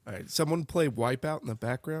All right, someone play Wipeout in the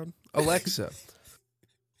background. Alexa.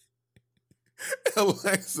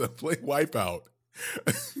 Alexa, play Wipeout.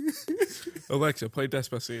 Alexa, play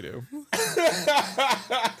Despacito.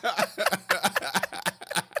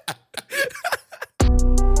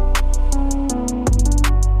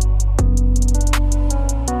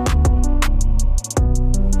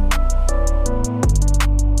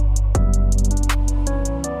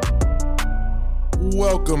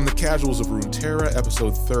 Welcome to Casuals of Runeterra,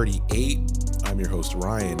 episode 38. I'm your host,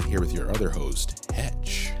 Ryan, here with your other host,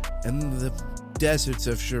 Hetch. And the deserts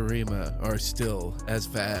of Shurima are still as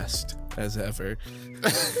vast as ever.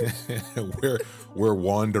 we're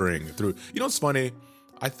wandering through. You know what's funny?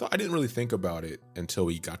 I didn't really think about it until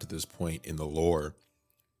we got to this point in the lore.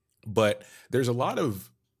 But there's a lot of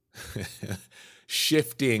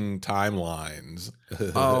shifting timelines.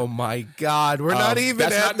 Oh my God, we're not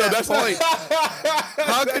even at that point.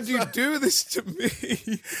 How could you do this to me?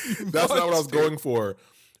 That's not what I was going for.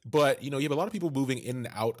 But, you have a lot of people moving in and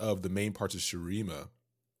out of the main parts of Shurima.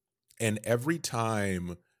 And every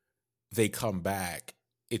time they come back,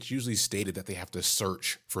 it's usually stated that they have to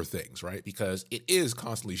search for things, right? Because it is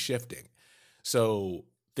constantly shifting. So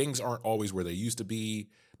things aren't always where they used to be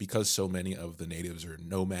because so many of the natives are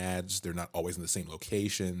nomads. They're not always in the same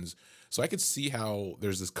locations. So I could see how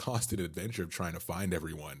there's this constant adventure of trying to find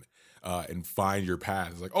everyone. And find your path.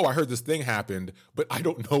 It's like, oh, I heard this thing happened, but I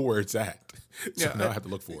don't know where it's at. So now I have to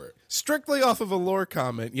look for it. Strictly off of a lore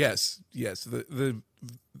comment, yes. The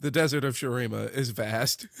desert of Shurima is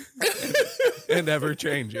vast and ever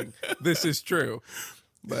changing. This is true.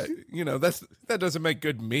 But, that doesn't make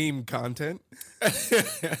good meme content.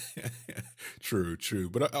 True.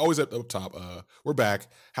 But always up top, we're back.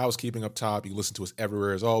 Housekeeping up top. You can listen to us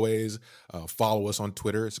everywhere as always. Follow us on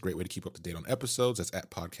Twitter. It's a great way to keep up to date on episodes. That's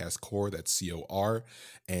at podcastcore. That's COR.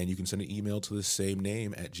 And you can send an email to the same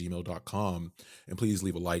name at gmail.com. And please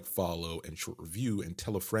leave a like, follow, and short review. And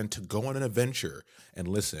tell a friend to go on an adventure and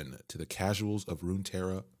listen to the Casuals of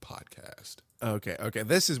Runeterra podcast. Okay.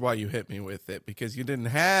 This is why you hit me with it, because you didn't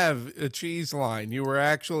have a cheese line. You were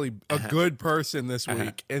actually a good person this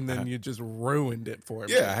week, and then you just ruined it for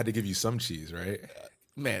me. Yeah, I had to give you some cheese, right?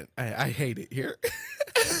 Man, I hate it here.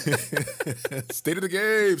 State of the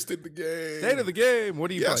game. State of the game.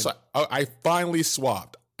 What are you playing? So I finally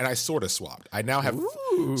swapped, and I sort of swapped. I now have.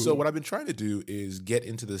 Ooh. So what I've been trying to do is get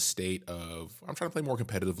into the state of, I'm trying to play more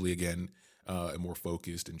competitively again, and more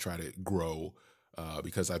focused, and try to grow.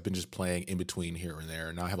 Because I've been just playing in between here and there,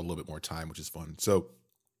 and now I have a little bit more time, which is fun. So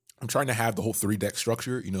I'm trying to have the whole 3-deck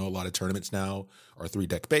structure. A lot of tournaments now are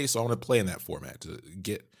 3-deck based, so I want to play in that format to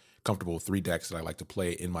get comfortable with 3 decks that I like to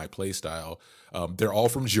play in my play style. They're all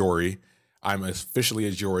from Jory. I'm officially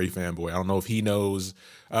a Jory fanboy. I don't know if he knows.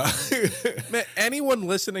 Man, anyone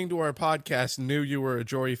listening to our podcast knew you were a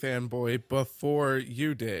Jory fanboy before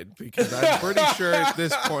you did, because I'm pretty sure at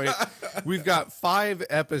this point we've got 5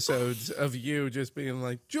 episodes of you just being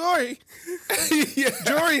like, Jory,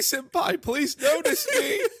 Jory senpai, please notice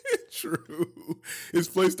me. True. His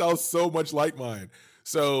playstyle is so much like mine.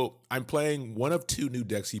 So I'm playing one of 2 new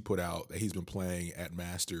decks he put out that he's been playing at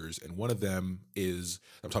Masters, and one of them is,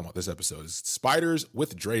 I'm talking about this episode, is Spiders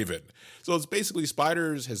with Draven. So it's basically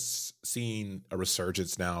Spiders has seen a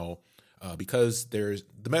resurgence now because the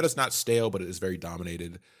meta's not stale, but it is very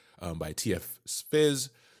dominated by TF Fizz.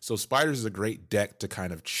 So Spiders is a great deck to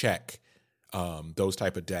kind of check those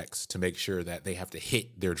type of decks to make sure that they have to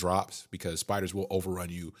hit their drops, because Spiders will overrun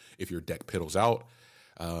you if your deck piddles out.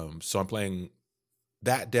 So I'm playing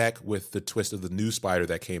that deck with the twist of the new Spider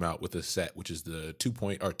that came out with the set, which is the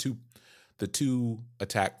 2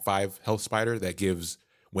 attack 5 health Spider that gives,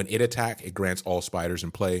 when it attack, it grants all Spiders in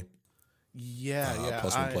play. Yeah.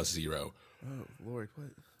 +1/+0. Oh Lord,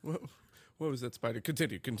 what was that Spider?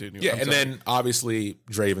 Continue. Yeah, and then obviously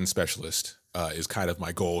Draven Specialist is kind of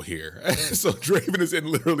my goal here. So Draven is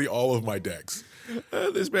in literally all of my decks.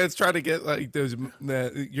 This man's trying to get like those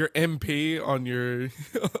your MP on your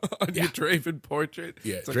your Draven portrait.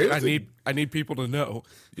 Yeah, it's like, I need people to know.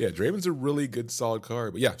 Yeah, Draven's a really good solid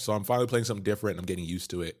card. But yeah, so I'm finally playing something different. I'm getting used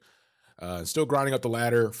to it. Still grinding up the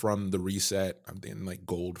ladder from the reset. I'm in like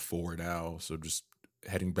gold 4 now, so just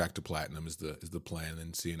heading back to platinum is the plan,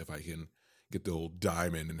 and seeing if I can get the old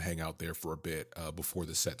diamond and hang out there for a bit before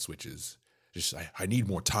the set switches. Just I need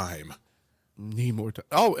more time. Need more time.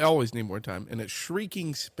 Oh, I always need more time. And it's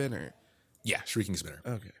Shrieking Spinner. Yeah, Shrieking Spinner.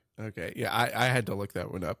 Okay. Yeah, I had to look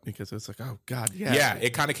that one up because it's like, oh God, yeah. Yeah, it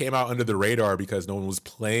kind of came out under the radar because no one was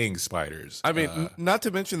playing Spiders. I mean, not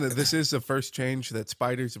to mention that this is the first change that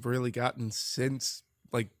Spiders have really gotten since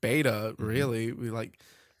like beta. Really, we like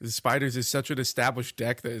The Spiders is such an established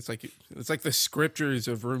deck that it's like the scriptures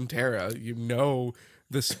of Runeterra. You know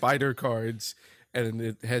the Spider cards, and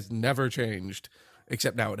it has never changed,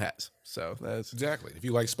 except now it has. So that's Exactly. If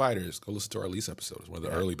you like spiders, go listen to our Elise episode. It's one of the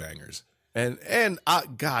early bangers. and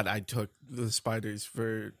God, I took the Spiders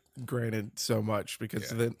for granted so much because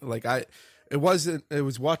then it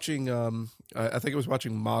was watching I think it was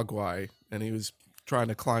watching Mogwai, and he was trying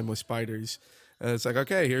to climb with spiders, and it's like,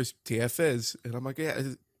 okay, here's TF Fizz, and I'm like, yeah,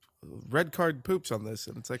 red card poops on this,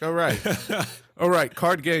 and it's like, all right,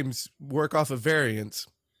 card games work off of variants.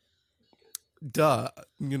 Duh,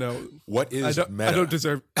 What is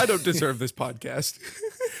meta? I don't deserve this podcast.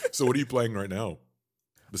 So what are you playing right now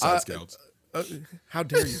besides Scouts? How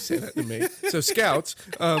dare you say that to me? So Scouts,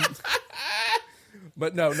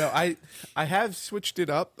 but no, I have switched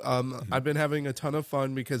it up. I've been having a ton of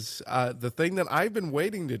fun because the thing that I've been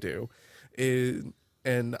waiting to do is,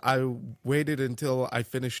 and I waited until I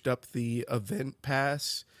finished up the event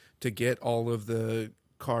pass to get all of the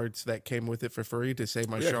cards that came with it for free to save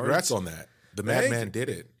my shards. Congrats on that. The Madman did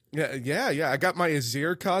it. Yeah. I got my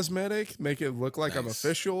Azir cosmetic, make it look like I'm Nice.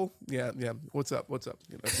 official. Yeah. What's up?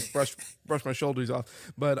 Just brush my shoulders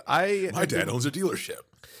off. But My dad owns a dealership.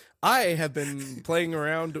 I have been playing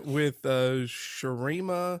around with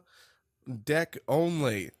Shurima deck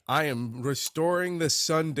only. I am restoring the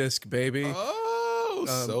Sun Disc, baby.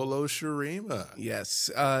 Solo Shurima. Yes.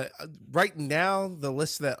 Right now, the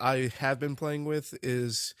list that I have been playing with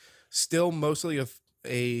is still mostly a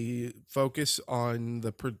focus on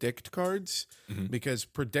the predict cards because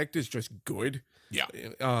predict is just good. Yeah.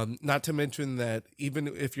 Not to mention that even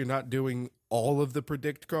if you're not doing all of the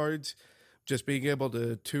predict cards, just being able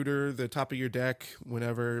to tutor the top of your deck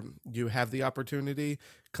whenever you have the opportunity,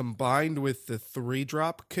 combined with the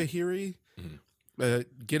 3-drop Kahiri,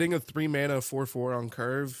 getting a 3-mana 4/4 on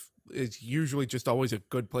curve is usually just always a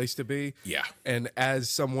good place to be. Yeah. And as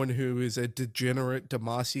someone who is a degenerate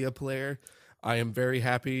Demacia player, I am very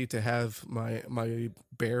happy to have my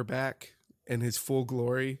bear back in his full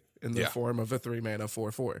glory in the form of a 3-mana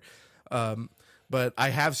 4/4. But I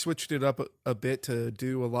have switched it up a bit to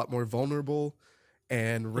do a lot more vulnerable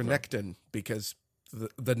and Renekton because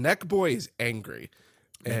the neck boy is angry.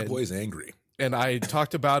 Neck boy is angry. And I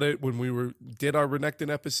talked about it when we did our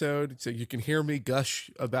Renekton episode, so you can hear me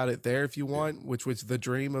gush about it there if you want, which was the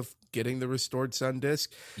dream of getting the restored Sun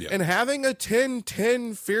Disc and having a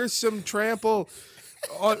 10/10 fearsome trample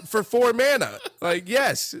for 4 mana. Like,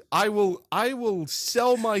 yes, I will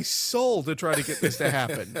sell my soul to try to get this to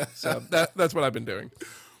happen. So that's what I've been doing.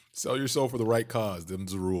 Sell your soul for the right cause.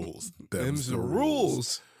 Them's the rules. Them's the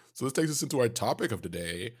rules. So this takes us into our topic of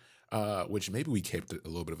today, which maybe we kept it a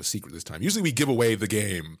little bit of a secret this time. Usually we give away the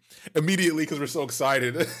game immediately because we're so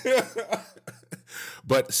excited.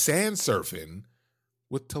 But sand surfing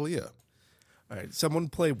with Talia. All right, someone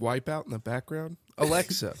play Wipeout in the background.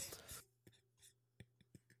 Alexa.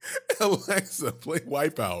 Alexa, play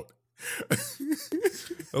Wipeout.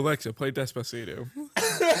 Alexa, play Despacito.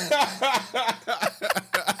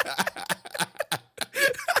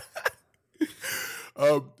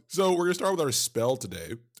 So we're going to start with our spell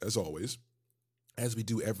today, as always, as we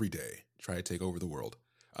do every day, try to take over the world.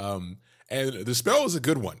 And the spell is a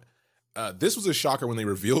good one. This was a shocker when they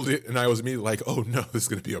revealed it, and I was immediately like, oh no, this is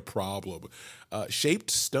going to be a problem. Shaped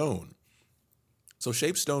Stone. So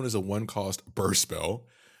Shaped Stone is a 1-cost burst spell,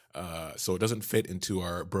 so it doesn't fit into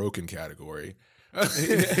our broken category.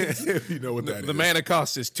 If you know what that is. The mana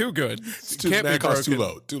cost is too good. Mana cost too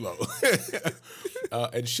low.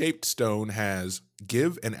 And Shaped Stone has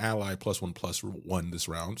give an ally +1/+1 this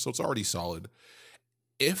round, so it's already solid.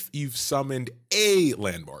 If you've summoned a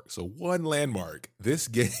landmark, so 1 landmark this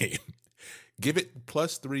game, give it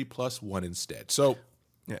 +3/+1 instead. So,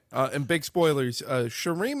 and big spoilers,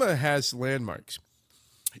 Shurima has landmarks.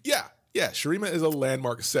 Yeah, Shurima is a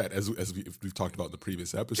landmark set, as we've talked about in the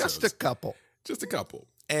previous episodes. Just a couple.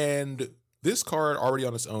 And this card already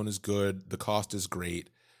on its own is good. The cost is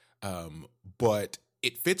great. But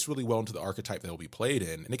it fits really well into the archetype that will be played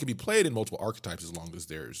in. And it can be played in multiple archetypes as long as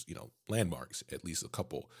there's, landmarks, at least a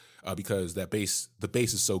couple. Because the base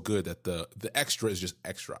is so good that the extra is just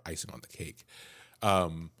extra icing on the cake.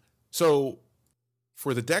 So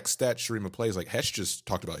for the decks that Shurima plays, like Hesh just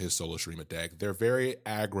talked about his solo Shurima deck, they're very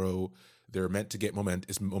aggro. They're meant to get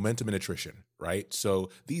momentum and attrition, right? So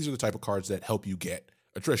these are the type of cards that help you get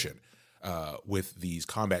attrition with these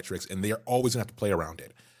combat tricks, and they're always gonna have to play around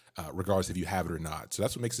it, regardless if you have it or not. So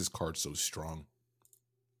that's what makes this card so strong.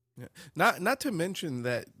 Yeah. Not to mention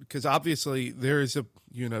that, because obviously there's a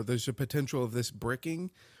potential of this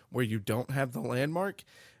bricking where you don't have the landmark.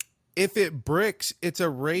 if it bricks, it's a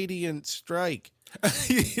radiant strike.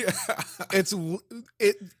 Yeah.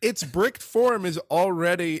 Its bricked form is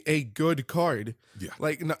already a good card. Yeah.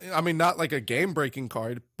 Like, I mean, not like a game breaking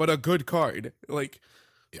card, but a good card. Like,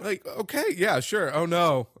 okay, yeah, sure. Oh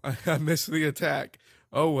no, I missed the attack.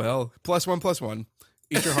 Oh well, +1/+1.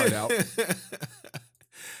 Eat your heart out.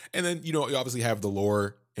 And then, you obviously have the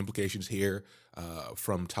lore implications here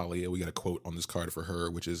from Talia. We got a quote on this card for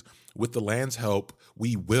her, which is, "With the land's help,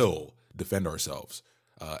 we will defend ourselves!"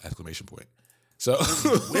 Exclamation point. So,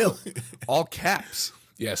 Will. All caps.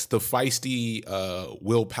 Yes, the feisty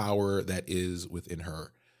willpower that is within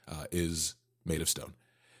her is made of stone.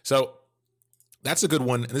 So that's a good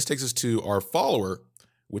one. And this takes us to our follower,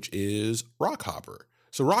 which is Rockhopper.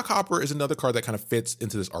 So Rockhopper is another card that kind of fits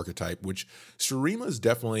into this archetype, which Shurima is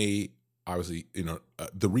definitely, obviously,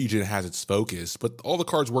 the region has its focus, but all the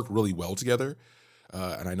cards work really well together.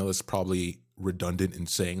 And I know that's probably redundant in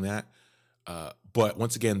saying that. But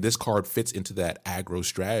once again, this card fits into that aggro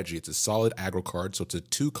strategy. It's a solid aggro card. So it's a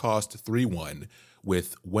 2-cost 3/1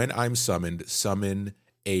 with, when I'm summoned, summon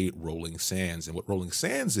a Rolling Sands. And what Rolling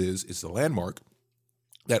Sands is the landmark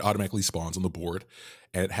that automatically spawns on the board.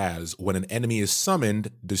 And it has, when an enemy is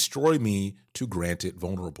summoned, destroy me to grant it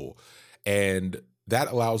vulnerable. And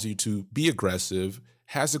that allows you to be aggressive,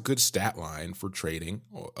 has a good stat line for trading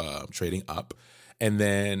up. And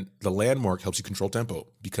then the landmark helps you control tempo,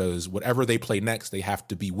 because whatever they play next, they have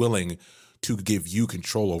to be willing to give you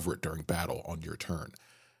control over it during battle on your turn.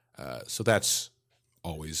 So that's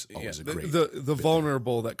always a great. The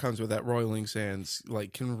vulnerable that comes with that Rolling Sands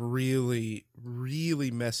can really,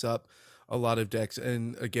 really mess up a lot of decks.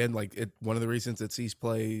 And again, one of the reasons it sees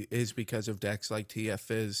play is because of decks like TF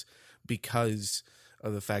Fizz, because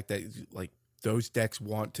of the fact that those decks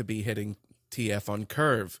want to be hitting TF on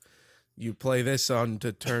curve. You play this on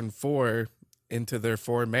to turn 4 into their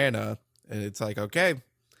 4 mana, and it's okay,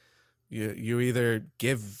 you either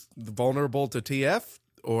give the vulnerable to TF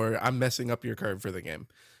or I'm messing up your curve for the game.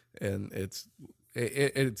 And it's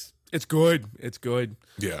good. It's good.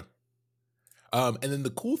 Yeah. And then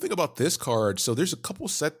the cool thing about this card, so there's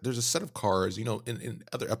a set of cards, in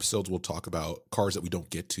other episodes we'll talk about cards that we don't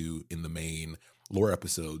get to in the main lore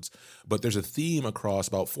episodes, but there's a theme across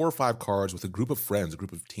about 4 or 5 cards with a group of friends, a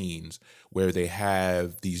group of teens, where they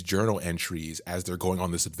have these journal entries as they're going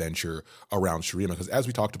on this adventure around Shurima. Because as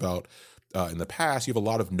we talked about in the past, you have a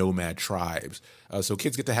lot of nomad tribes, so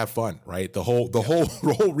kids get to have fun, right? The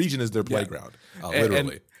whole region is their playground,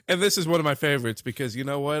 literally. And this is one of my favorites because you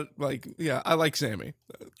know what? I like Sammy.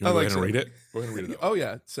 You want to go ahead and read it? Go ahead and read it. Oh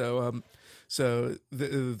yeah. So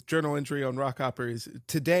the journal entry on Rockhopper is,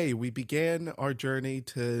 today we began our journey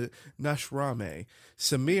to Nashrame.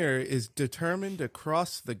 Samir is determined to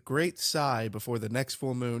cross the Great Sai before the next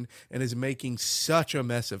full moon and is making such a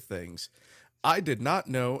mess of things. I did not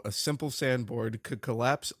know a simple sandboard could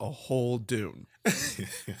collapse a whole dune.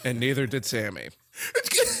 And neither did Sammy.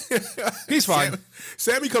 He's fine.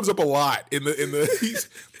 Sammy comes up a lot in the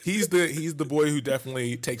he's the boy who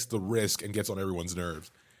definitely takes the risk and gets on everyone's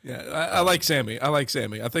nerves. Yeah, I like Sammy. I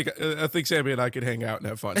think Sammy and I could hang out and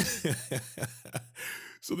have fun.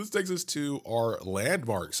 So this takes us to our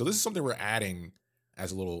landmarks. So this is something we're adding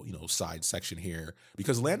as a little, side section here,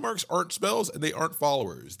 because landmarks aren't spells and they aren't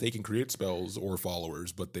followers. They can create spells or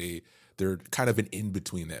followers, but they're kind of an in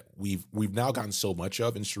between that we've now gotten so much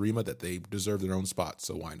of in Shurima that they deserve their own spot.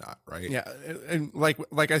 So why not, right? Yeah, and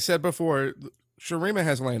like I said before, Shurima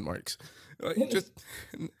has landmarks. Just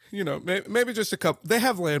maybe just a couple. They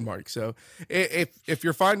have landmarks. So if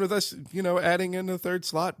you're fine with us, adding in a third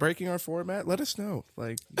slot, breaking our format, let us know.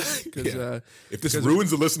 If this ruins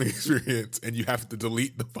the listening experience and you have to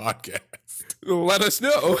delete the podcast, let us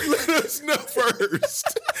know. Let us know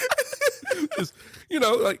first. Just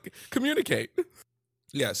communicate.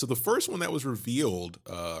 Yeah. So the first one that was revealed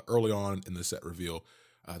early on in the set reveal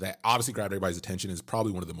that obviously grabbed everybody's attention, is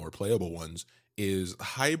probably one of the more playable ones, is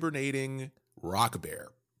Hibernating Rock Bear.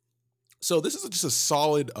 So this is just a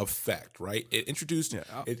solid effect, right?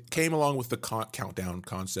 It came along with the countdown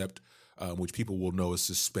concept, which people will know as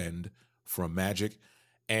Suspend from Magic.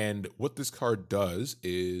 And what this card does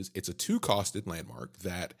is it's a 2-costed landmark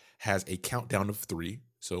that has a countdown of 3.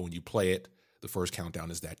 So when you play it, the first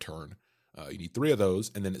countdown is that turn. You need 3 of those,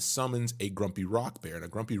 and then it summons a Grumpy Rock Bear. And a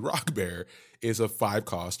Grumpy Rock Bear is a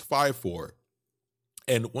 5-cost 5/4.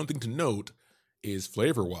 And one thing to note is,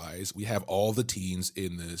 flavor-wise, we have all the teens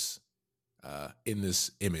in this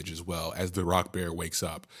image as well, as the Rock Bear wakes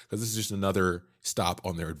up, because this is just another stop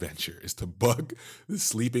on their adventure, is to bug the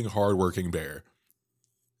sleeping, hardworking bear.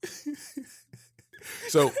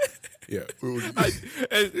 So Yeah.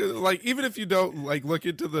 Like, even if you don't like look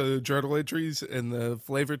into the journal entries and the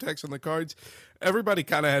flavor text on the cards, everybody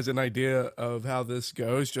kind of has an idea of how this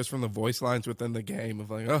goes just from the voice lines within the game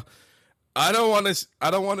of like, oh, I don't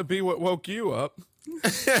want to be what woke you up.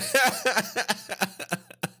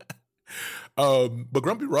 But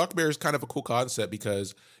Grumpy Rock Bear is kind of a cool concept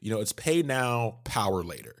because, it's pay now, power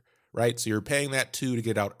later, right? So you're paying that 2 to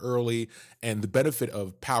get out early. And the benefit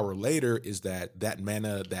of power later is that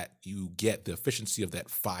mana that you get, the efficiency of that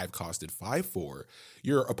 5 costed 5 for,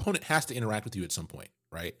 your opponent has to interact with you at some point,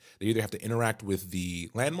 right? They either have to interact with the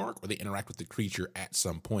landmark or they interact with the creature at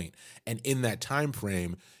some point. And in that time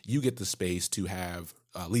frame, you get the space to have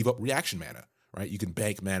leave up reaction mana, right? You can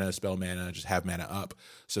bank mana, spell mana, just have mana up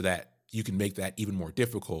so that you can make that even more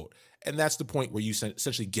difficult. And that's the point where you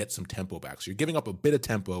essentially get some tempo back. So you're giving up a bit of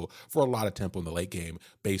tempo for a lot of tempo in the late game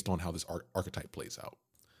based on how this archetype plays out.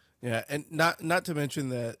 Yeah, and not to mention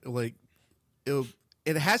that, like,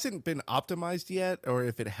 it hasn't been optimized yet, or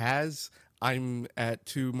if it has, I'm at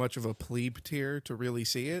too much of a plebe tier to really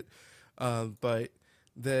see it. But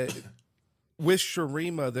with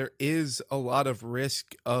Shurima, there is a lot of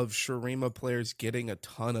risk of Shurima players getting a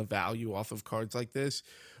ton of value off of cards like this.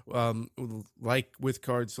 Like with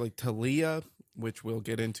cards like Talia, which we'll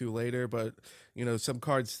get into later, but some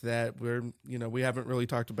cards that we haven't really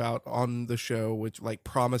talked about on the show, which like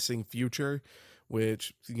Promising Future,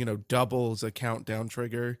 which doubles a countdown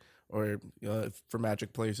trigger, or for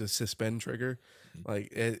Magic players a suspend trigger.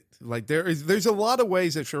 There's a lot of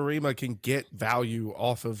ways that Shurima can get value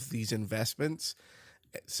off of these investments.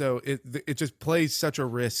 So it just plays such a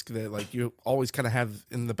risk that like you always kind of have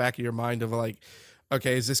in the back of your mind of like,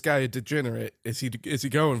 okay, is this guy a degenerate? Is he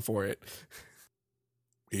going for it?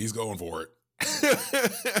 He's going for it.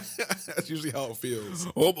 That's usually how it feels.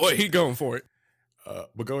 Oh boy, he's going for it.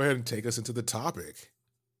 But go ahead and take us into the topic.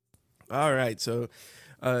 All right, so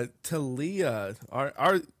Talia,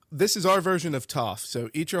 this is our version of Toph. So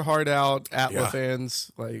eat your heart out, Atla fans.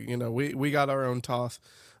 Like we got our own Toph.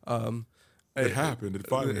 It happened. It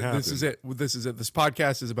finally happened. This is it. This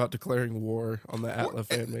podcast is about declaring war on the Atla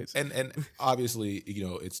fan base. And obviously,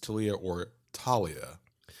 it's Talia or Talia.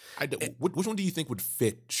 Which one do you think would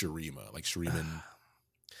fit Shurima, like Shuriman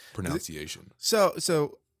pronunciation?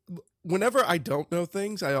 So whenever I don't know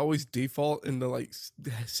things, I always default into like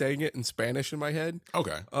saying it in Spanish in my head.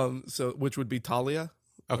 Okay. So which would be Talia,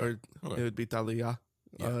 or it would be Talia.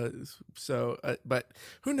 Yeah. But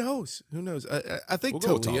who knows? I think we'll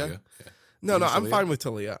go with Talia. Yeah. No, I'm fine with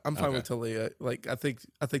Talia. I'm fine with Talia. Like I think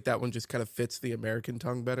that one just kind of fits the American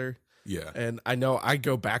tongue better. Yeah. And I know I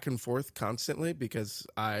go back and forth constantly because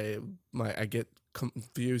I get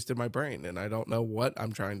confused in my brain and I don't know what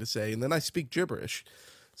I'm trying to say, and then I speak gibberish.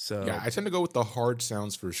 So yeah, I tend to go with the hard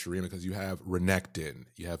sounds for Shurima because you have Renekton,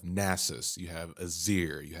 you have Nasus, you have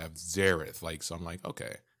Azir, you have Xerath. Like, so I'm like,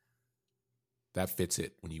 okay, that fits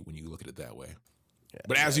it when you look at it that way. Yeah,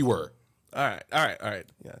 but as you were. All right.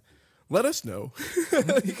 Yeah. Let us know.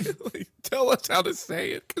 Like, tell us how to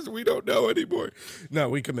say it because we don't know anymore. No,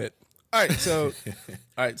 we commit. All right. So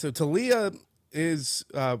Talia is,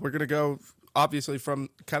 we're going to go obviously from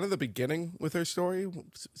kind of the beginning with her story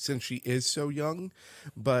since she is so young,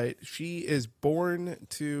 but she is born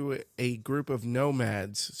to a group of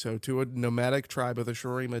nomads. So to a nomadic tribe of the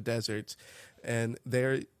Shurima deserts. And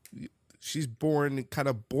she's born kind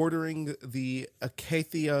of bordering the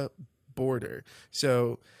Acathia border.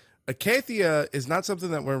 So Acathia is not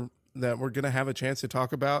something that we're going to have a chance to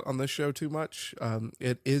talk about on this show too much.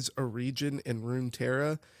 It is a region in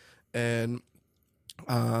Runeterra, and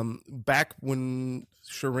back when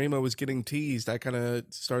Shurima was getting teased, I kind of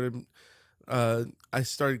started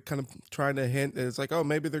kind of trying to hint. It's like, oh,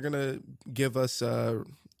 maybe they're gonna give us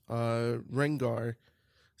Rengar,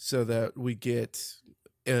 so that we get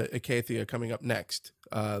Acathia coming up next.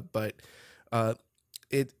 But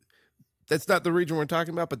that's not the region we're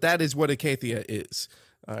talking about, but that is what Acathia is.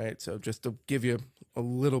 All right, so just to give you a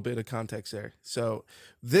little bit of context there. So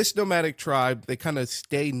this nomadic tribe, they kind of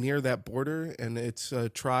stay near that border, and it's a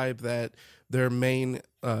tribe that their main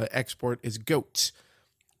export is goats.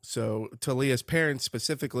 So Talia's parents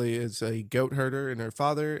specifically is a goat herder, and her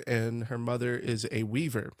father and her mother is a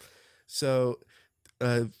weaver. So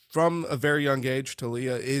from a very young age,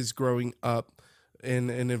 Talia is growing up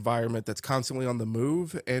in an environment that's constantly on the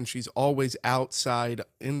move, and she's always outside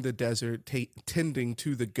in the desert tending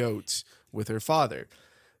to the goats with her father.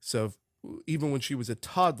 So even when she was a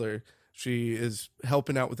toddler, she is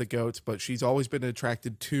helping out with the goats, but she's always been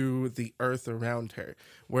attracted to the earth around her.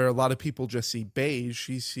 Where a lot of people just see beige,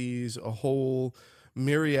 she sees a whole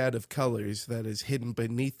myriad of colors that is hidden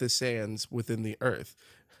beneath the sands within the earth.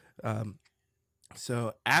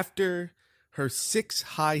 So after her 6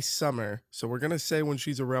 high summer, so we're going to say when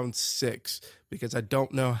she's around 6, because I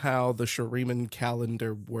don't know how the Shuriman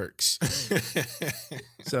calendar works.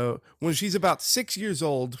 So when she's about 6 years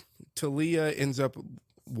old, Talia ends up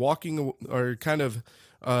walking, or kind of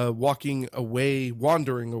wandering away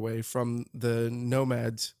from the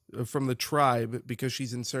nomads, from the tribe, because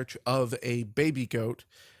she's in search of a baby goat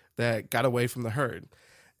that got away from the herd.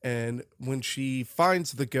 And when she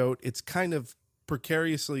finds the goat, it's kind of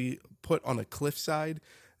precariously put on a cliffside,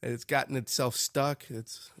 and it's gotten itself stuck.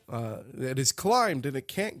 It is climbed and it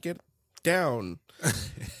can't get down.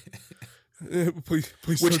 Please,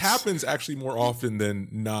 Which happens actually more often than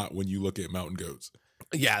not when you look at mountain goats.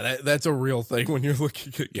 Yeah, that's a real thing when you're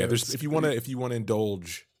looking at goats. If you want to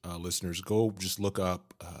indulge listeners, go just look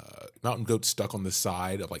up mountain goats stuck on the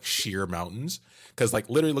side of like sheer mountains, because like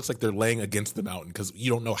literally looks like they're laying against the mountain because you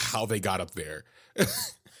don't know how they got up there.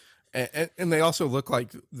 And they also look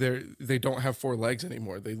like they don't have 4 legs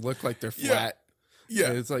anymore. They look like they're flat. Yeah,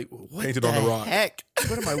 and it's like, what painted the on the rock. Heck?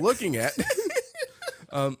 What am I looking at?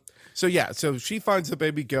 So she finds the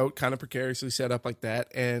baby goat kind of precariously set up like that,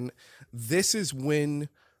 and this is when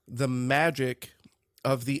the magic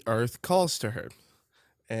of the earth calls to her,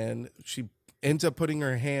 and she ends up putting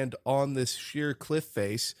her hand on this sheer cliff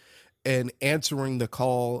face and answering the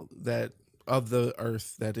call that of the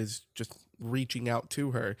earth that is just reaching out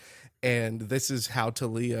to her. And this is how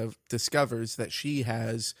Talia discovers that she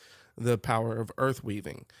has the power of earth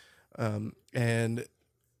weaving. And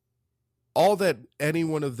all that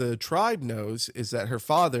anyone of the tribe knows is that her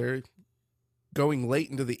father, going late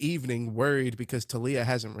into the evening, worried because Talia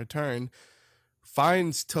hasn't returned,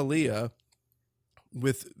 finds Talia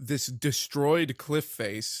with this destroyed cliff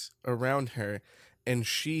face around her, and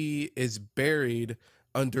she is buried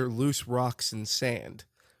under loose rocks and sand.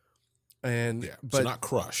 And but not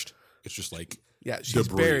crushed. It's just like she's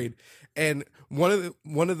debris. Buried. And one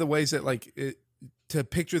of the ways that to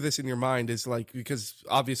picture this in your mind is like, because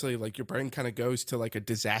obviously like your brain kind of goes to like a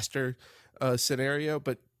disaster scenario,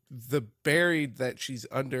 but the buried that she's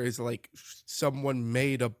under is like someone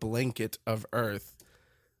made a blanket of earth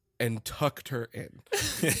and tucked her in.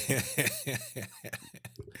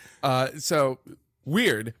 So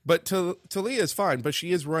weird, but Talia is fine, but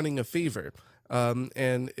she is running a fever.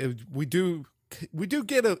 We do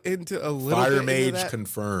get into a little Fire bit mage into that.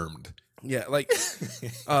 confirmed. Yeah, like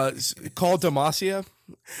call Demacia.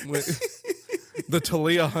 The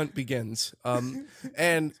Talia hunt begins.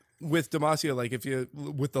 And with Demacia, like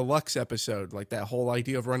with the Lux episode, like that whole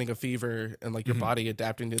idea of running a fever and like your body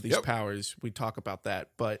adapting to these powers, we talk about that.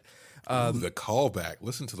 But the callback.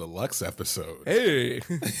 Listen to the Lux episode. Hey,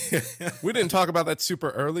 we didn't talk about that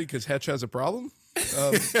super early because Hetch has a problem.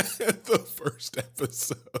 The first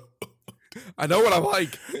episode. I know what I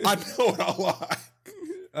like. I know what I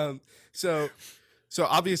like. So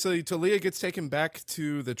obviously Talia gets taken back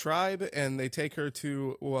to the tribe, and they take her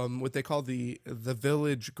to what they call the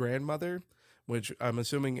village grandmother, which I'm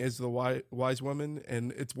assuming is the wise woman,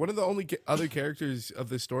 and it's one of the only other characters of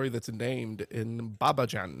this story that's named in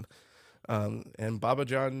Babajan. And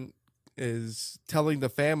Babajan is telling the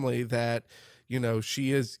family that,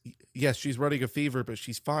 she's running a fever, but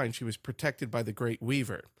she's fine. She was protected by the Great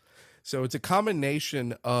Weaver. So it's a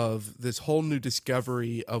combination of this whole new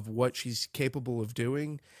discovery of what she's capable of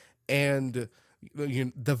doing, and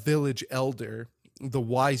the village elder, the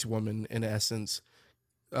wise woman, in essence,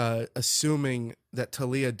 assuming that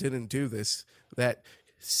Talia didn't do this, that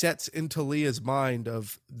sets in Talia's mind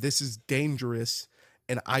of, this is dangerous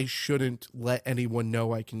and I shouldn't let anyone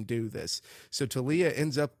know I can do this. So Talia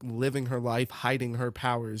ends up living her life hiding her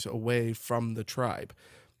powers away from the tribe.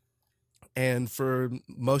 And for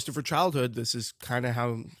most of her childhood, this is kind of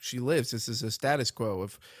how she lives. This is a status quo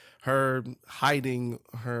of her hiding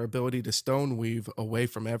her ability to stone weave away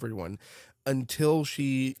from everyone until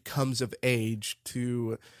she comes of age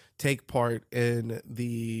to take part in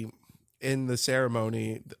the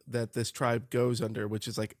ceremony that this tribe goes under, which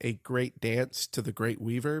is like a great dance to the Great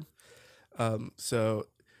Weaver. So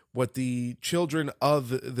what the children of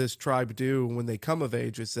this tribe do when they come of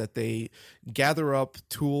age is that they gather up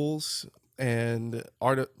tools and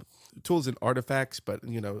artifacts, but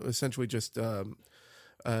essentially just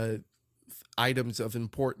items of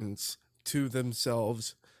importance to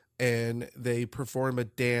themselves, and they perform a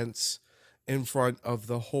dance in front of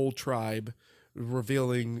the whole tribe,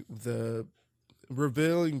 revealing the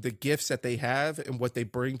gifts that they have and what they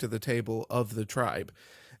bring to the table of the tribe.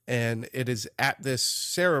 And it is at this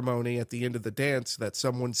ceremony, at the end of the dance, that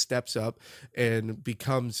someone steps up and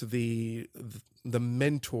becomes the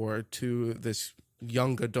mentor to this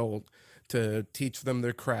young adult to teach them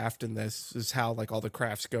their craft, and this is how like all the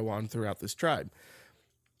crafts go on throughout this tribe.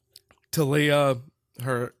 Talia,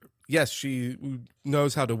 she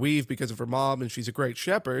knows how to weave because of her mom, and she's a great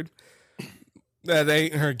shepherd. That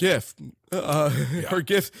ain't her gift. Her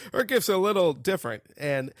gift's a little different,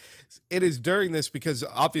 and it is during this because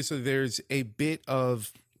obviously there's a bit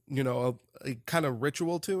of a kind of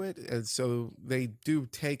ritual to it, and so they do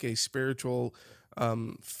take a spiritual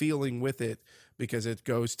feeling with it because it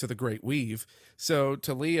goes to the Great Weave. So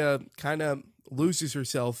Talia kind of loses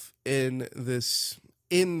herself in this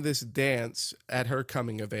dance at her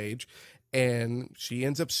coming of age, and she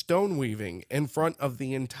ends up stone weaving in front of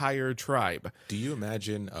the entire tribe. Do you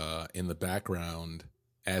imagine in the background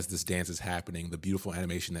as this dance is happening, the beautiful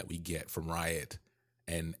animation that we get from Riot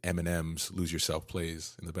and Eminem's "Lose Yourself"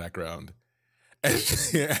 plays in the background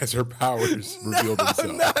as her powers reveal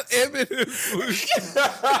themselves? Not Eminem's "Lose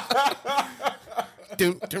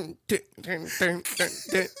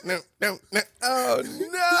No. Oh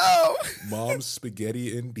no! Mom's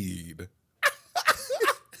spaghetti indeed.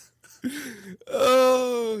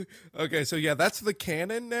 Oh, okay. So yeah, that's the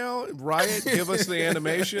canon now. Riot, give us the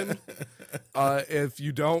animation. If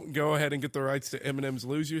you don't, go ahead and get the rights to Eminem's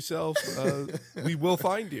 "Lose Yourself." We will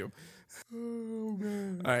find you. Oh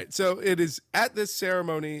man! All right. So it is at this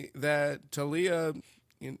ceremony that Talia,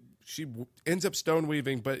 she ends up stone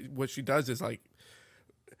weaving, but what she does is like,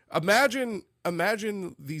 imagine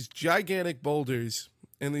these gigantic boulders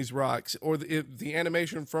and these rocks, or the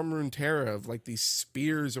animation from Runeterra of like these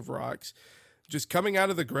spears of rocks just coming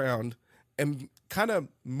out of the ground and kind of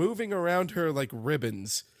moving around her like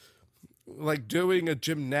ribbons, like doing a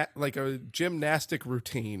gymnastic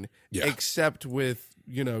routine, except with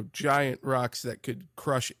giant rocks that could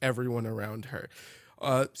crush everyone around her.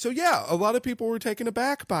 So yeah, a lot of people were taken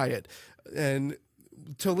aback by it, and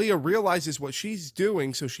Talia realizes what she's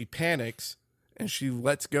doing, so she panics. And she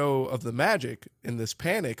lets go of the magic in this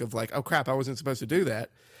panic of like, oh crap, I wasn't supposed to do that.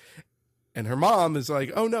 And her mom is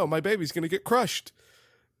like, oh no, my baby's going to get crushed.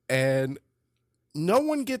 And no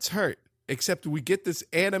one gets hurt, except we get this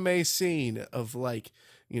anime scene of like,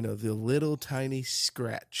 the little tiny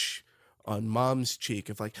scratch on mom's cheek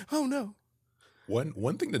of like, oh no.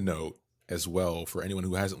 One thing to note as well for anyone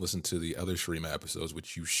who hasn't listened to the other Shurima episodes,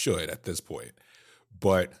 which you should at this point,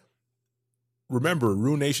 but remember,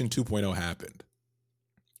 Ruination 2.0 happened.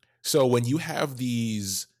 So when you have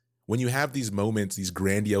these moments, these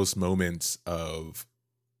grandiose moments of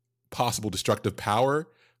possible destructive power,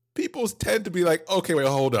 people tend to be like, okay, wait,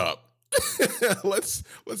 hold up. let's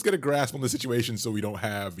get a grasp on the situation so we don't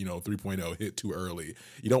have 3.0 hit too early.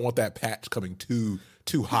 You don't want that patch coming too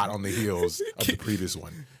hot on the heels of the previous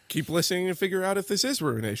one. Keep listening and figure out if this is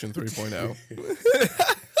Ruination 3.0.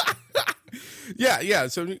 Yeah.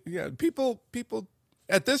 So yeah, people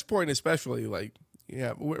at this point especially, like,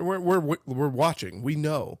 yeah, we're watching. We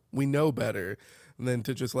know better than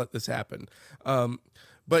to just let this happen.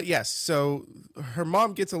 But yes, so her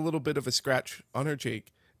mom gets a little bit of a scratch on her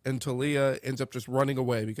cheek, and Talia ends up just running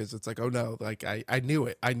away because it's like, oh no, like I knew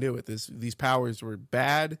it. These powers were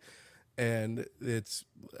bad, and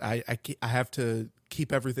I have to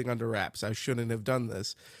keep everything under wraps. I shouldn't have done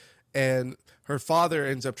this. And her father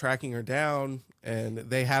ends up tracking her down, and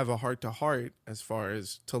they have a heart-to-heart as far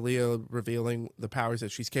as Talia revealing the powers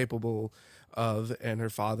that she's capable of. And her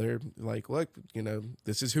father, like, look,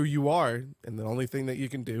 this is who you are, and the only thing that you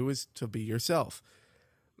can do is to be yourself.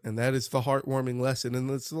 And that is the heartwarming lesson, and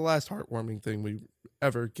it's the last heartwarming thing we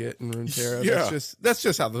ever get in Runeterra. Yeah. That's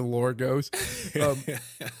just how the lore goes.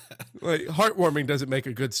 Like, heartwarming doesn't make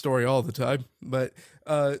a good story all the time, but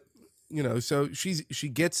so she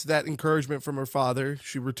gets that encouragement from her father.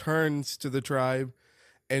 She returns to the tribe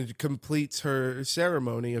and completes her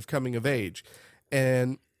ceremony of coming of age.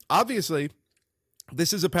 And obviously,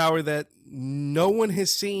 this is a power that no one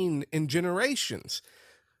has seen in generations.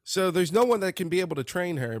 So there's no one that can be able to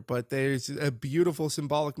train her, but there's a beautiful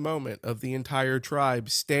symbolic moment of the entire tribe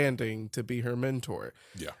standing to be her mentor.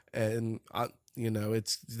 Yeah. And,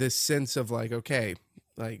 it's this sense of like, okay,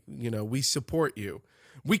 like, we support you.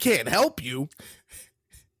 We can't help you,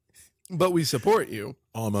 but we support you.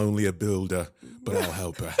 I'm only a builder, but I'll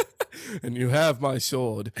help her. And you have my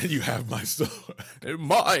sword. And you have my sword. And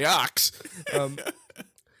my axe.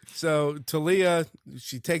 So Talia,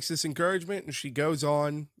 she takes this encouragement and she goes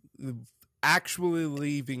on actually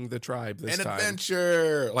leaving the tribe this time. An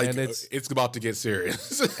adventure. Like, and it's about to get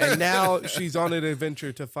serious. And now she's on an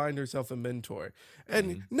adventure to find herself a mentor.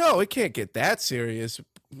 And no, it can't get that serious,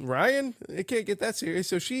 Ryan. It can't get that serious.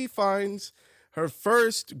 So she finds her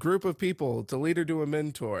first group of people to lead her to a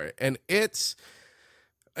mentor. And it's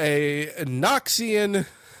a Noxian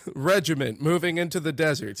regiment moving into the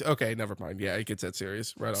deserts. Okay, never mind. Yeah, it gets that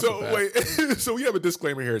serious right off the So bat. wait, so we have a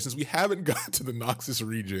disclaimer here. Since we haven't got to the Noxus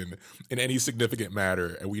region in any significant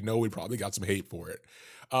matter, and we know we probably got some hate for it,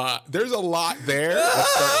 there's a lot there.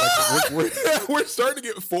 We're starting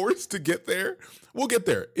to get forced to get there. We'll get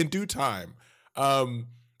there in due time.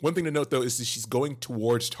 One thing to note, though, is that she's going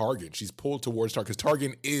towards Targon. She's pulled towards Targon because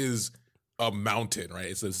Targon is a mountain, right?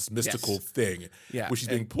 It's this mystical thing, which she's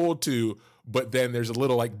being pulled to. But then there's a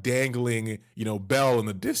little like dangling, bell in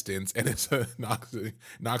the distance, and it's a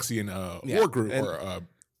Noxian war group or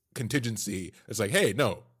contingency. It's like, hey,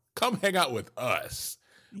 no, come hang out with us.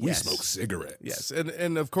 We smoke cigarettes. Yes,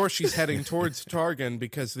 and of course she's heading towards Targon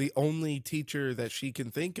because the only teacher that she can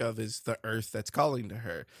think of is the Earth that's calling to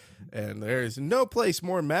her, and there is no place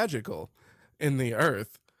more magical in the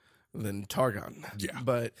Earth than Targon. Yeah,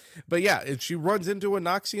 but yeah, she runs into a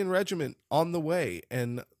Noxian regiment on the way,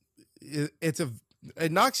 and it's a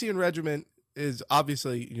Noxian regiment is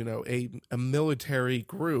obviously a military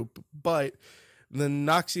group, but the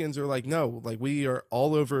Noxians are like, no, like we are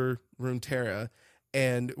all over Runeterra,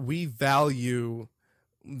 and we value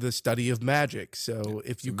the study of magic. So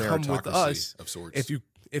if you come with us, of sorts.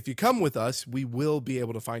 if you come with us, we will be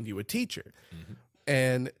able to find you a teacher. Mm-hmm.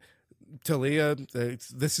 And Talia,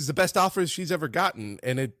 this is the best offer she's ever gotten,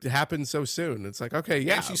 and it happened so soon. It's like, okay,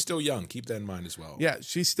 yeah. And she's still young. Keep that in mind as well. Yeah,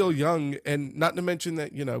 she's still young, and not to mention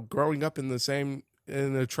that, growing up in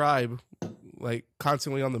a tribe, like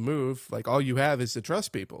constantly on the move, like all you have is to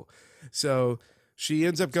trust people. So she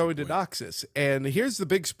ends up going to Noxus. And here's the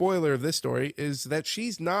big spoiler of this story is that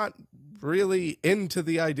she's not really into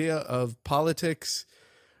the idea of politics,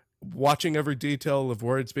 watching every detail of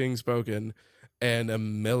words being spoken, and a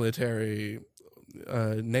military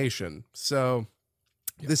nation. So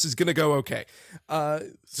this is going to go okay.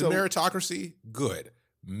 So meritocracy, good.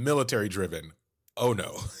 Military driven. Oh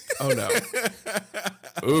no. Oh no.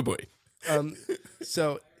 Oh boy.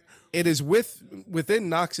 So it is within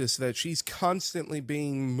Noxus that she's constantly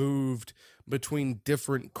being moved between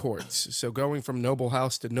different courts. So going from noble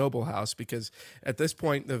house to noble house, because at this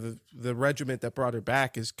point, the regiment that brought her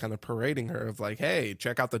back is kind of parading her of like, hey,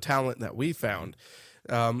 check out the talent that we found,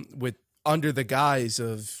 with under the guise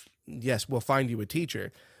of, yes, we'll find you a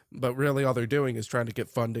teacher. But really all they're doing is trying to get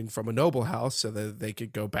funding from a noble house so that they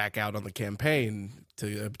could go back out on the campaign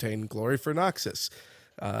to obtain glory for Noxus.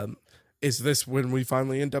 Is this when we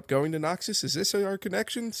finally end up going to Noxus? Is this our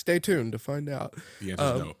connection? Stay tuned to find out. The answer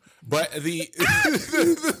is no. But the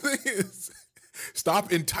thing is,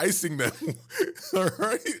 stop enticing them. All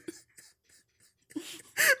right?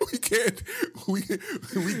 We can't. We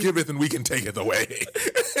giveth and we can take it away.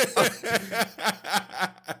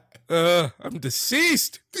 I'm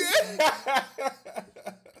deceased.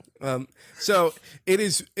 So it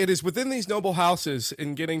is within these noble houses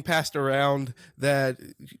and getting passed around that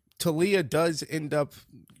Talia does end up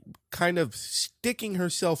kind of sticking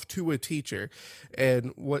herself to a teacher,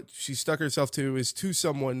 and what she stuck herself to is to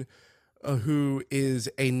someone who is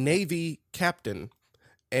a Navy captain,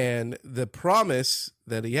 and the promise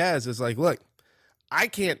that he has is like, look, I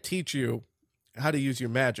can't teach you how to use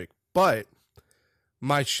your magic, but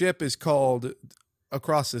my ship is called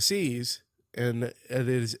Across the Seas, and it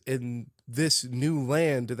is in this new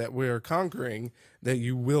land that we're conquering that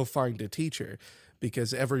you will find a teacher,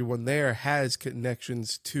 because everyone there has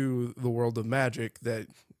connections to the world of magic that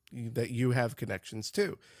you have connections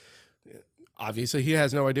to. Obviously, he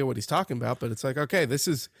has no idea what he's talking about, but it's like, okay,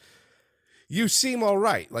 you seem all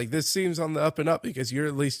right. Like, this seems on the up and up because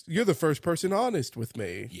you're the first person honest with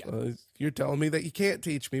me. Yeah. You're telling me that you can't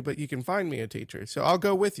teach me, but you can find me a teacher. So I'll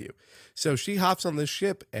go with you. So she hops on this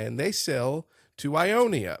ship and they sail to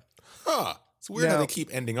Ionia. Huh. It's weird how they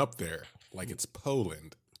keep ending up there. Like it's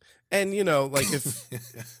Poland. And, like if,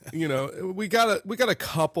 we got a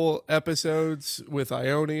couple episodes with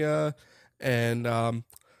Ionia and our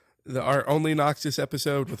only Noxus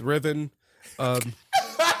episode with Riven.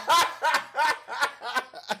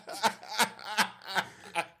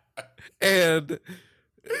 And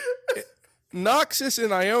Noxus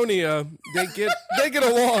and Ionia, they get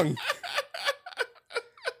along.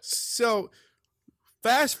 So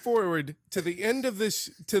fast forward to the end of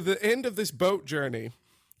this boat journey.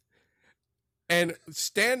 And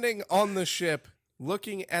standing on the ship,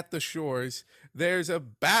 looking at the shores, there's a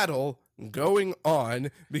battle going on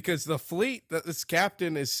because the fleet that this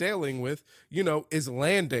captain is sailing with, is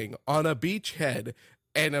landing on a beachhead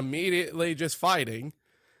and immediately just fighting.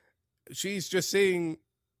 She's just seeing,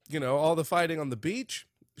 all the fighting on the beach.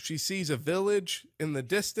 She sees a village in the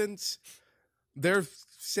distance. They're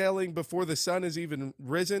sailing before the sun has even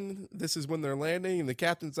risen. This is when they're landing. And the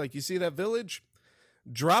captain's like, you see that village?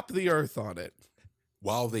 drop the earth on it.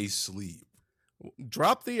 While they sleep.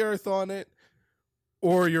 Drop the earth on it,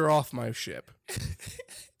 or you're off my ship.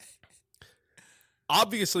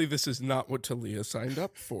 Obviously, this is not what Talia signed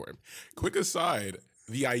up for. Quick aside,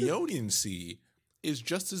 the Ionian Sea is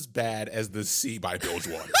just as bad as the sea by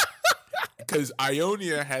Bilgewater. Because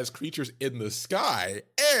Ionia has creatures in the sky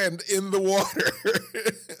and in the water.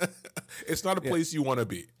 It's not a place you want to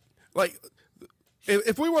be. Like,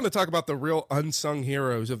 if we want to talk about the real unsung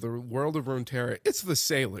heroes of the world of Runeterra, it's the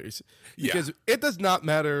sailors. Because it does not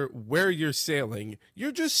matter where you're sailing,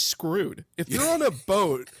 you're just screwed. If you're on a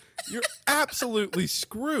boat, you're absolutely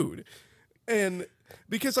screwed. And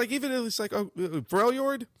because, like, even if it's like, oh,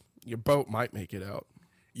 Freljord, your boat might make it out.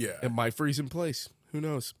 Yeah. It might freeze in place. Who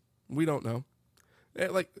knows? We don't know.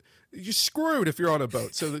 Like, you're screwed if you're on a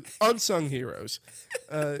boat. So the unsung heroes.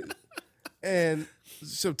 And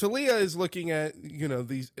so Talia is looking at,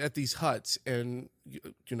 these huts, and,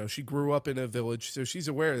 she grew up in a village. So she's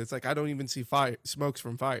aware that it's like, I don't even see smokes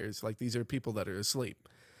from fires. Like, these are people that are asleep.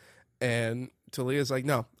 And Talia's like,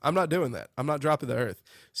 no, I'm not doing that. I'm not dropping the earth.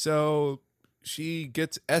 So she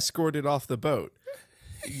gets escorted off the boat.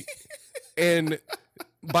 And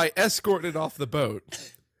by escorted off the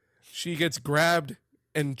boat, she gets grabbed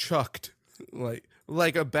and chucked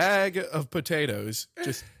like a bag of potatoes,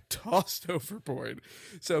 just tossed overboard.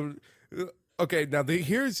 So, okay, now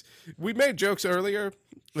we made jokes earlier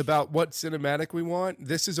about what cinematic we want.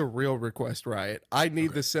 This is a real request, Riot. I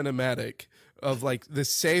need the cinematic of like the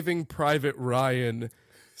Saving Private Ryan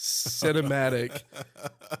cinematic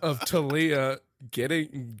of Talia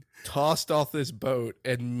getting tossed off this boat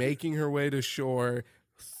and making her way to shore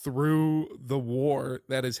through the war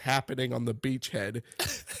that is happening on the beachhead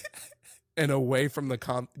and away from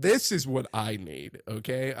the This is what I need,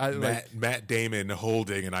 okay? Matt Damon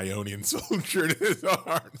holding an Ionian soldier in his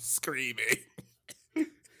arms, screaming.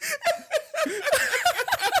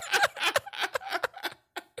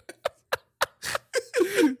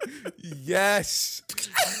 Yes.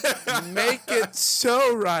 Make it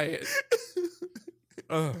so, Riot.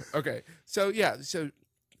 Okay. So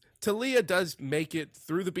Talia does make it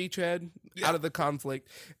through the beachhead, out of the conflict,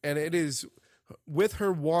 and it is with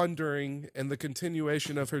her wandering and the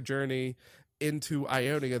continuation of her journey into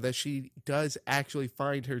Ionia that she does actually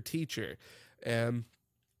find her teacher. And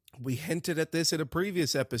we hinted at this in a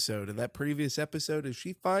previous episode, and that previous episode is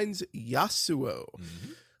she finds Yasuo.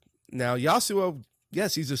 Mm-hmm. Now, Yasuo,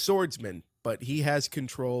 yes, he's a swordsman, but he has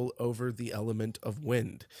control over the element of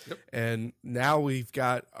wind. Yep. And now we've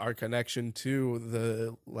got our connection to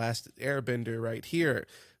the last airbender right here.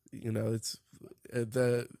 It's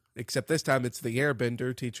except this time it's the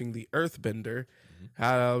airbender teaching the earthbender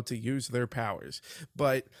how to use their powers.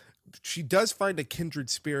 But she does find a kindred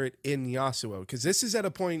spirit in Yasuo, because this is at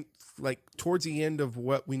a point like towards the end of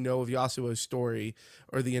what we know of Yasuo's story,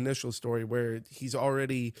 or the initial story, where he's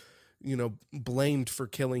already blamed for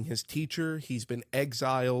killing his teacher. He's been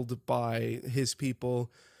exiled by his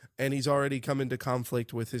people, and he's already come into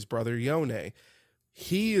conflict with his brother Yone.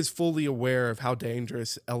 He is fully aware of how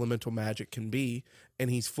dangerous elemental magic can be, and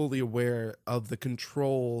he's fully aware of the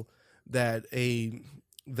control that a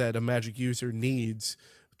magic user needs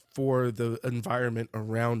for the environment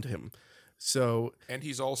around him. So, and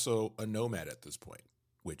he's also a nomad at this point,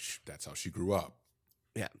 which that's how she grew up.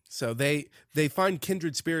 Yeah, so they find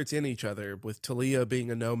kindred spirits in each other, with Talia being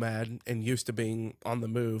a nomad and used to being on the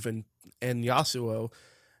move, and Yasuo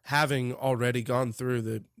having already gone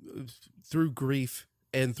through grief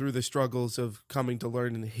and through the struggles of coming to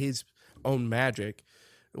learn his own magic,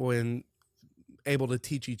 when able to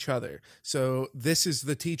teach each other. So this is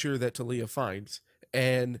the teacher that Talia finds,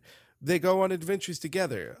 and they go on adventures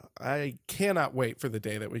together. I cannot wait for the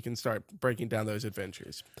day that we can start breaking down those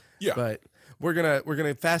adventures. Yeah. But we're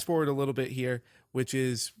gonna fast forward a little bit here, which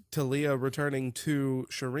is Talia returning to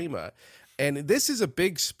Shurima. And this is a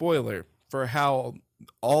big spoiler for how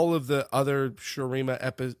all of the other Shurima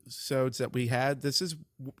episodes that we had. This is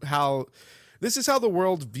how the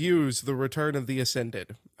world views the return of the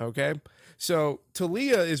Ascended. Okay? So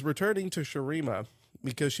Talia is returning to Shurima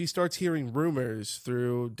because she starts hearing rumors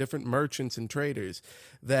through different merchants and traders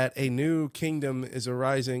that a new kingdom is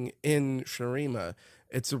arising in Shurima.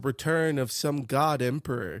 It's a return of some god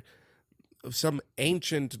emperor, of some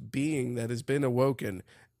ancient being that has been awoken,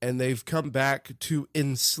 and they've come back to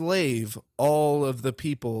enslave all of the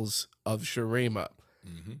peoples of Shurima.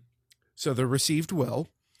 Mm-hmm. So they're received well.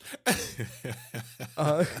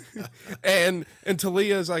 And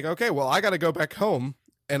Talia is like, okay, well, I got to go back home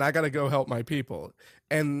and I got to go help my people.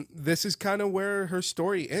 And this is kind of where her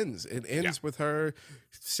story ends. It ends with her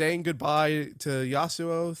saying goodbye to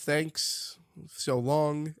Yasuo. Thanks so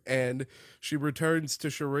long, and she returns to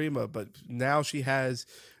Shurima, but now she has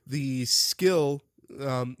the skill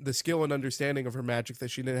and understanding of her magic that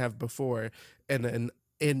she didn't have before, and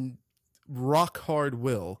an rock hard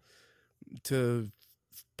will to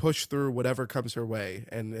push through whatever comes her way,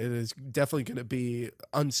 and it is definitely going to be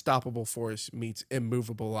unstoppable force meets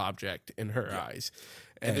immovable object in her eyes.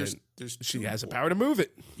 And she has the power to move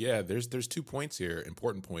it. Yeah, there's 2 points here,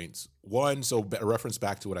 important points. One, so a reference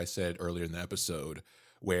back to what I said earlier in the episode,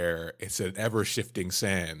 where it's an ever-shifting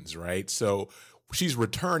sands, right? So she's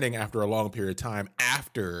returning after a long period of time,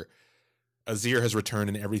 after Azir has returned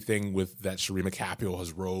and everything with that Shurima capital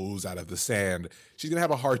has rose out of the sand. She's going to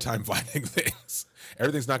have a hard time finding things.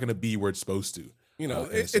 Everything's not going to be where it's supposed to. You know,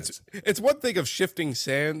 it's one thing of shifting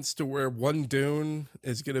sands to where one dune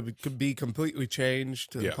is going to be completely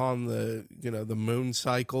changed upon the moon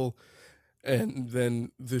cycle, and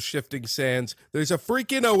then the shifting sands. There's a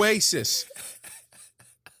freaking oasis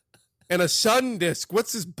and a sun disk.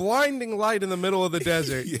 What's this blinding light in the middle of the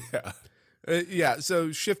desert?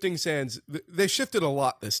 So shifting sands, they shifted a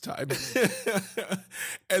lot this time.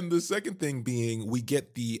 And the second thing being, we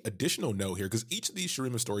get the additional note here, because each of these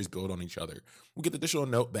Shurima stories build on each other. We get the additional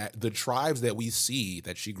note that the tribes that we see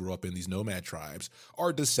that she grew up in, these nomad tribes,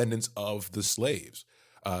 are descendants of the slaves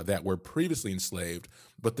that were previously enslaved.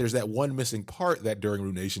 But there's that one missing part that during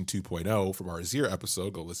Ruination 2.0 from our Azir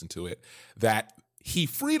episode, go listen to it, that he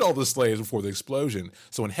freed all the slaves before the explosion.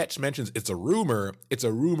 So when Hetch mentions it's a rumor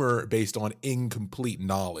based on incomplete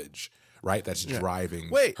knowledge, right? That's driving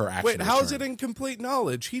her action. Wait, how is it incomplete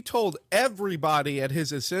knowledge? He told everybody at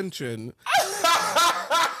his ascension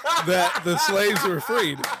that the slaves were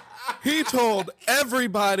freed. He told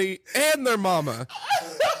everybody and their mama.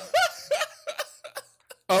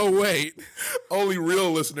 Oh, wait. Only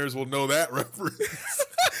real listeners will know that reference.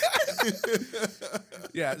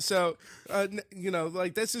 Yeah, so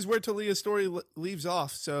this is where Talia's story leaves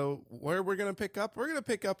off. So where we're gonna pick up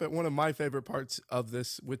at one of my favorite parts of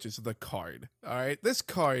this, which is the card. All right, this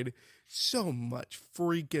card, so much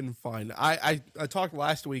freaking fun. I talked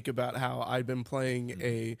last week about how I've been playing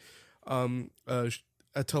a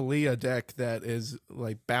Talia deck that is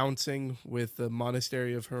like bouncing with the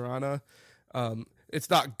Monastery of Hirana. It's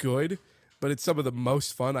not good, but it's some of the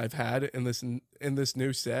most fun I've had in this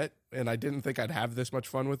new set, and I didn't think I'd have this much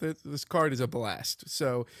fun with it. This card is a blast.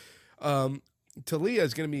 So, Talia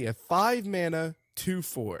is going to be a 5-mana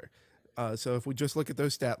 2/4. So if we just look at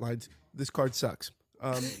those stat lines, this card sucks.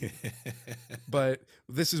 But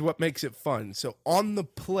this is what makes it fun. So on the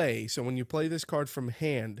play, so when you play this card from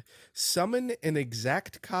hand, summon an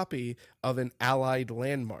exact copy of an allied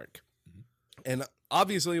landmark. And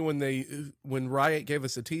obviously when Riot gave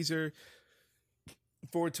us a teaser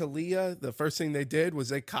for Talia, the first thing they did was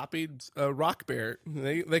they copied Rock Bear.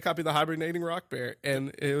 They copied the hibernating Rock Bear,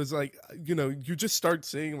 and it was like, you just start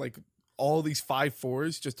seeing like all these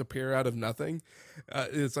 5/4s just appear out of nothing.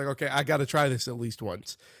 It's like, okay, I got to try this at least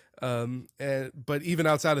once. But even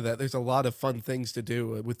outside of that, there's a lot of fun things to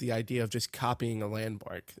do with the idea of just copying a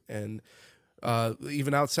landmark. And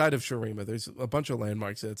even outside of Shurima, there's a bunch of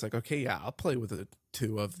landmarks that it's like, okay, yeah, I'll play with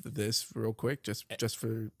 2 of this real quick, just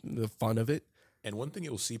for the fun of it. And one thing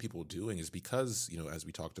you'll see people doing is because, as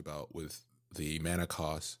we talked about with the mana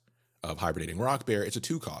cost of hibernating Rock Bear, it's a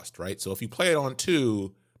 2 cost, right? So if you play it on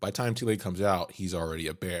 2, by the time Talia comes out, he's already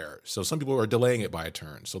a bear. So some people are delaying it by a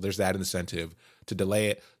turn. So there's that incentive to delay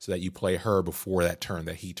it so that you play her before that turn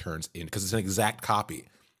that he turns in, because it's an exact copy.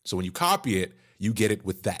 So when you copy it, you get it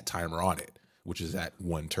with that timer on it, which is that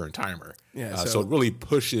 1-turn timer. Yeah, so it really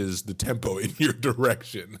pushes the tempo in your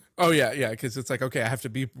direction. Oh, yeah, because it's like, okay, I have to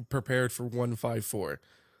be prepared for 1/5/4.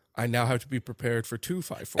 I now have to be prepared for 2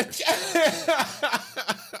 5/4s.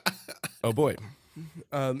 Oh, boy.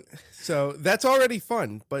 So that's already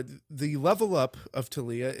fun, but the level up of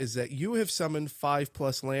Talia is that you have summoned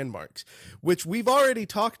 5+ landmarks, which we've already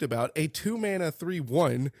talked about, a 2-mana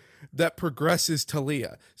 3/1 that progresses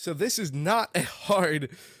Talia. So this is not a hard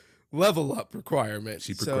level up requirement.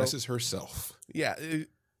 She progresses herself. Yeah,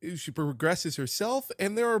 she progresses herself,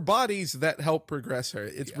 and there are bodies that help progress her.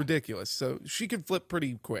 It's ridiculous. So she can flip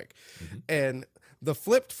pretty quick. Mm-hmm. And the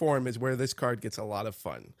flipped form is where this card gets a lot of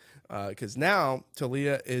fun, because now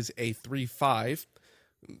Talia is a 3/5,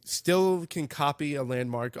 still can copy a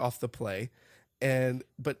landmark off the play,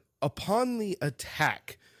 but upon the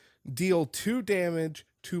attack, deal 2 damage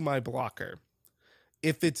to my blocker.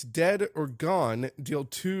 If it's dead or gone, deal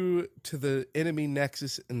 2 to the enemy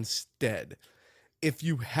nexus instead. If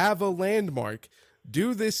you have a landmark,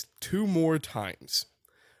 do this 2 more times.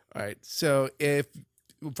 All right, so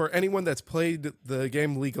for anyone that's played the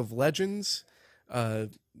game League of Legends,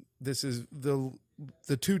 this is the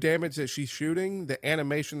 2 damage that she's shooting. The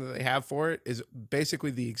animation that they have for it is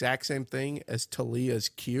basically the exact same thing as Talia's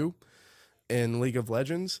Q in League of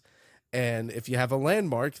Legends. And if you have a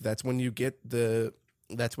landmark, that's when you get the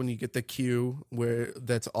Q where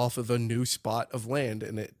that's off of a new spot of land,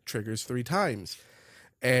 and it triggers 3 times.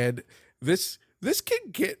 And this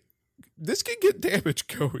can get damage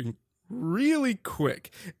going really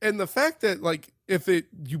quick. And the fact that like if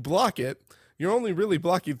you block it, you're only really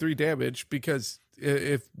blocking 3 damage, because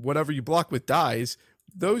if whatever you block with dies,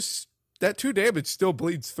 that 2 damage still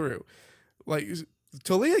bleeds through. Like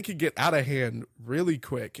Taliyah can get out of hand really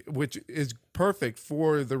quick, which is perfect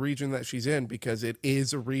for the region that she's in, because it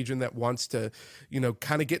is a region that wants to,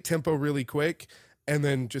 kind of get tempo really quick and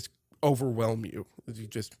then just overwhelm you. You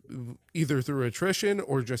just either through attrition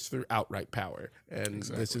or just through outright power. And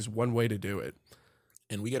This is one way to do it.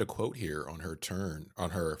 And we get a quote here on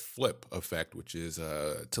her flip effect, which is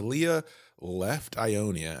Taliyah left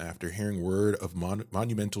Ionia after hearing word of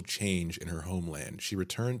monumental change in her homeland. She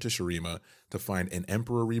returned to Shurima to find an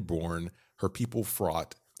emperor reborn, her people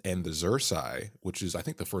fraught, and the Xerxai, which is I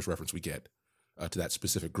think the first reference we get to that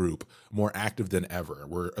specific group, more active than ever.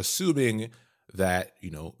 We're assuming that,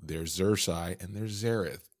 there's Xerxai and there's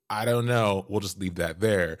Xerath. I don't know. We'll just leave that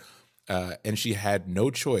there. And she had no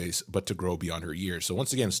choice but to grow beyond her years. So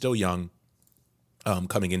once again, still young,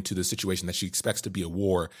 coming into the situation that she expects to be a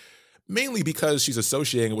war, mainly because she's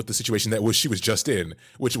associating it with the situation that she was just in,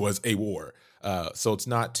 which was a war. So it's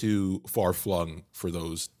not too far flung for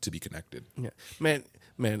those to be connected. Yeah, man,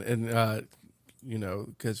 and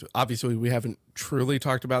because obviously we haven't truly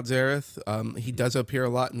talked about Xerath. He does appear a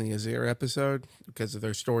lot in the Azir episode because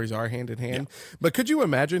their stories are hand in hand. Yeah. But could you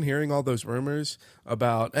imagine hearing all those rumors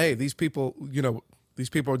about, hey, these people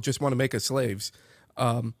just want to make us slaves,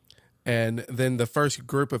 and then the first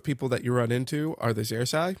group of people that you run into are the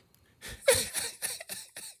Xerxai?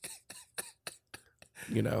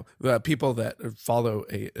 The people that follow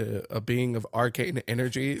a being of arcane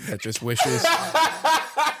energy that just wishes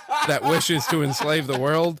to enslave the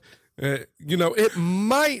world. It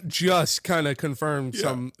might just kind of confirm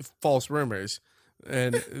some false rumors,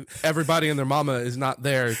 and everybody and their mama is not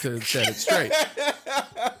there to set it straight.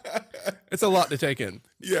 It's a lot to take in.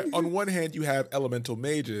 Yeah, on one hand you have elemental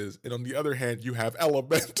mages, and on the other hand you have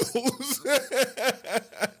elementals.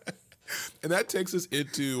 And that takes us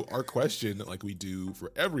into our question, like we do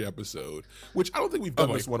for every episode, which I don't think we've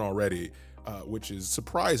done this one already, which is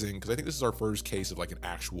surprising because I think this is our first case of like an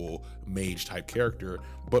actual mage type character.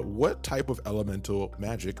 But what type of elemental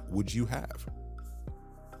magic would you have?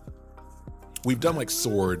 We've done like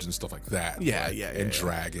swords and stuff like that. And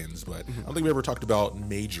dragons, but I don't think we ever talked about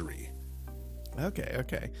magery.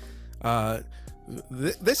 Okay.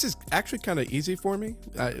 This is actually kind of easy for me.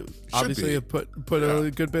 I obviously have put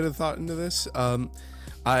a good bit of thought into this.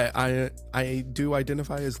 I do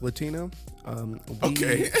identify as Latino.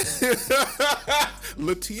 Okay.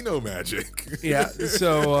 Latino magic. Yeah.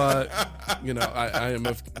 So I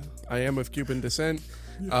am of Cuban descent.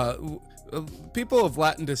 People of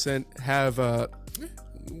Latin descent have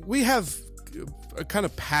we have a kind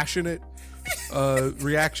of passionate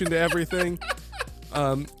reaction to everything.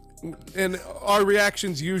 And our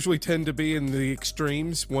reactions usually tend to be in the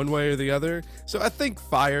extremes, one way or the other. So I think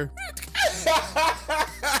fire.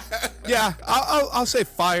 Yeah, I'll say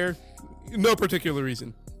fire. No particular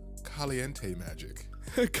reason. Caliente magic.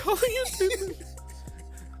 Caliente.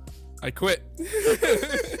 I quit.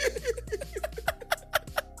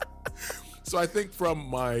 So I think from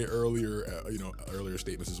my earlier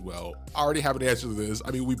statements as well, I already have an answer to this.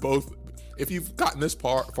 I mean, we both. If you've gotten this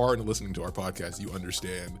far into listening to our podcast, you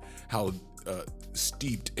understand how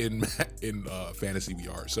steeped in fantasy we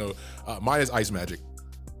are. So mine is ice magic.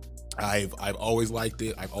 I've always liked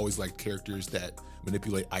it. I've always liked characters that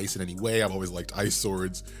manipulate ice in any way. I've always liked ice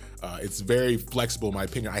swords. It's very flexible in my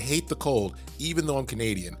opinion. I hate the cold, even though I'm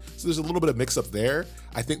Canadian. So there's a little bit of mix up there.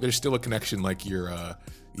 I think there's still a connection, like your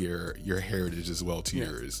heritage as well to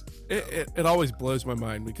yours. It always blows my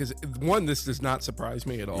mind because one, this does not surprise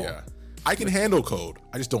me at all. Yeah. I can handle cold.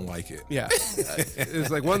 I just don't like it. Yeah.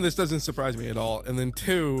 It's like, one, this doesn't surprise me at all. And then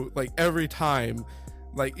two, like every time,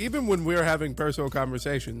 like even when we're having personal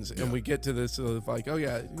conversations and we get to this of like, oh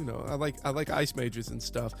yeah, I like ice mages and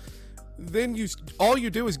stuff. Then all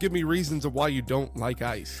you do is give me reasons of why you don't like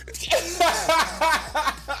ice.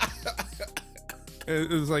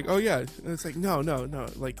 It was like, oh yeah. And it's like, no.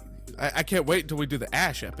 Like, I can't wait until we do the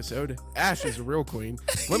Ashe episode. Ashe is a real queen.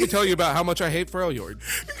 Let me tell you about how much I hate Freljord.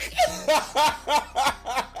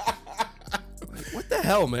 Like, what the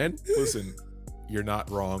hell, man? Listen, you're not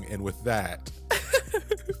wrong. And with that,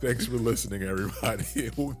 Thanks for listening, everybody.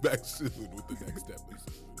 We'll be back soon with the next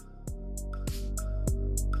episode.